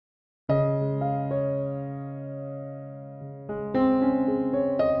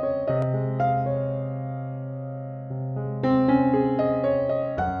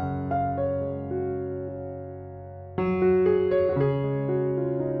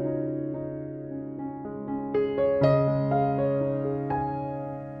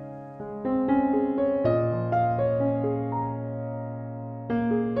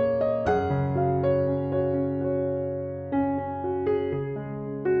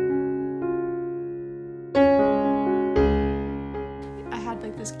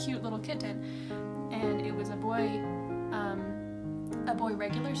kitten, and it was a boy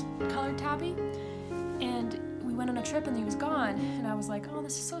regular colored tabby, and we went on a trip and he was gone, and I was like, oh,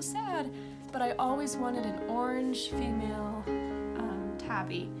 this is so sad, but I always wanted an orange female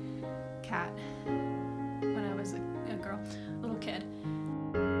tabby cat when I was a little kid.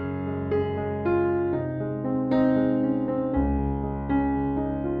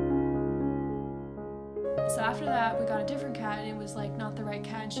 So after that, we got a different cat, and it was like not the right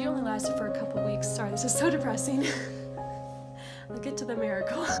cat, and she only lasted for a couple weeks. Sorry, this is so depressing. I'll get to the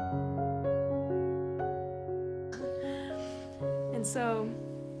miracle. And so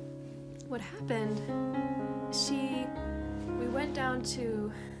what happened, we went down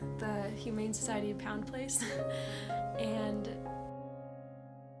to the Humane Society of Pound Place, and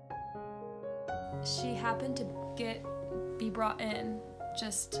she happened to be brought in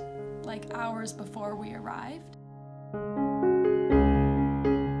just like hours before we arrived.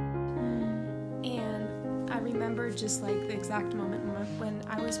 And I remember just like the exact moment when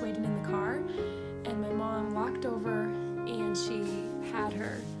I was waiting in the car and my mom walked over and she had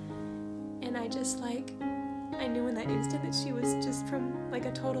her, and I just like, I knew in that instant that she was just from like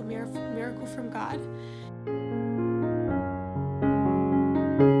a total miracle from God.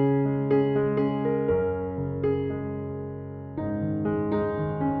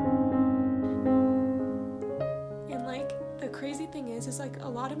 Is like a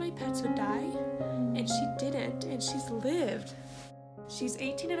lot of my pets would die, and she didn't, and she's lived. She's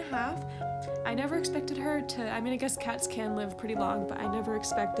 18 and a half. I never expected her to, I mean, I guess cats can live pretty long, but I never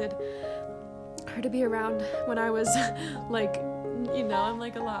expected her to be around when I was like, you know, I'm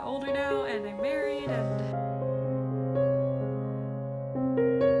like a lot older now, and I'm married, and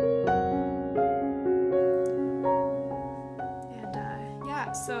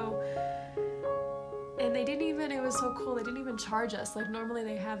yeah, so, and they didn't even, it was so cool, they didn't even charge us. Like normally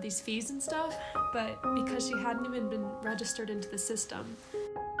they have these fees and stuff, but because she hadn't even been registered into the system.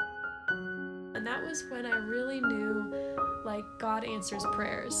 And that was when I really knew like God answers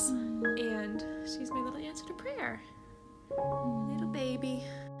prayers. And she's my little answer to prayer. Little baby.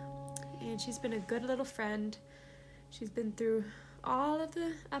 And she's been a good little friend. She's been through all of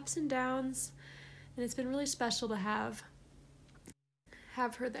the ups and downs, and it's been really special to have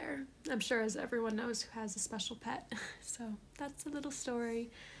her there. I'm sure, as everyone knows who has a special pet. So that's a little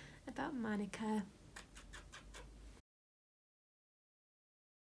story about Monica.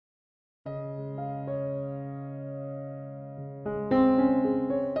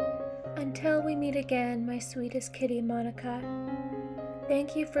 Until we meet again, my sweetest kitty Monica,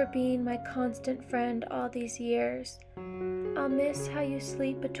 thank you for being my constant friend all these years. I'll miss how you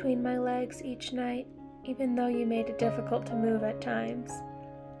sleep between my legs each night, even though you made it difficult to move at times.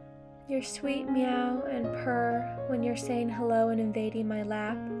 Your sweet meow and purr when you're saying hello and invading my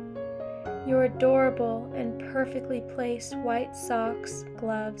lap. Your adorable and perfectly placed white socks,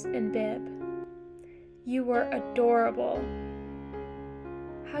 gloves, and bib. You were adorable.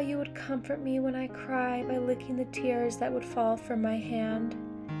 How you would comfort me when I cry by licking the tears that would fall from my hand.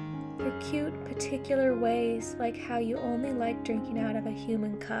 Your cute particular ways, like how you only like drinking out of a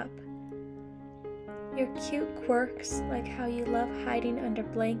human cup. Your cute quirks, like how you love hiding under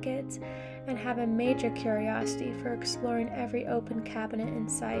blankets and have a major curiosity for exploring every open cabinet in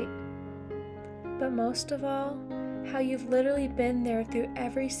sight. But most of all, how you've literally been there through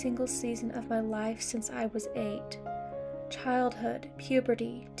every single season of my life since I was 8. Childhood,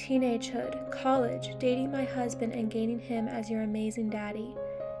 puberty, teenagehood, college, dating my husband and gaining him as your amazing daddy,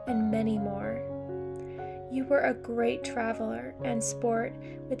 and many more. You were a great traveler and sport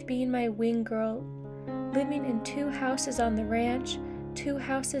with being my wing girl, living in 2 houses on the ranch, 2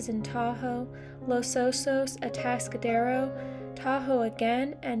 houses in Tahoe, Los Osos, Atascadero, Tahoe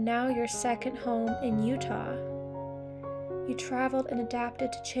again, and now your second home in Utah. You traveled and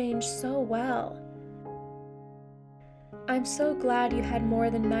adapted to change so well. I'm so glad you had more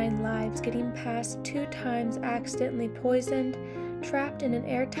than 9 lives, getting past 2 times accidentally poisoned, trapped in an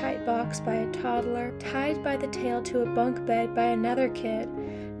airtight box by a toddler, tied by the tail to a bunk bed by another kid,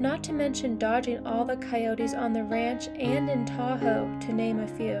 not to mention dodging all the coyotes on the ranch and in Tahoe, to name a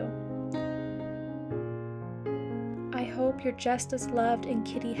few. I hope you're just as loved in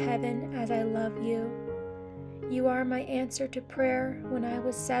kitty heaven as I love you. You are my answer to prayer when I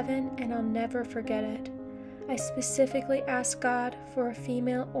was 7, and I'll never forget it. I specifically asked God for a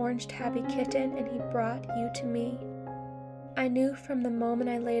female orange tabby kitten, and He brought you to me. I knew from the moment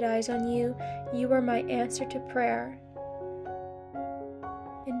I laid eyes on you, you were my answer to prayer.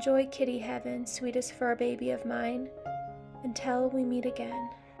 Enjoy kitty heaven, sweetest fur baby of mine, until we meet again.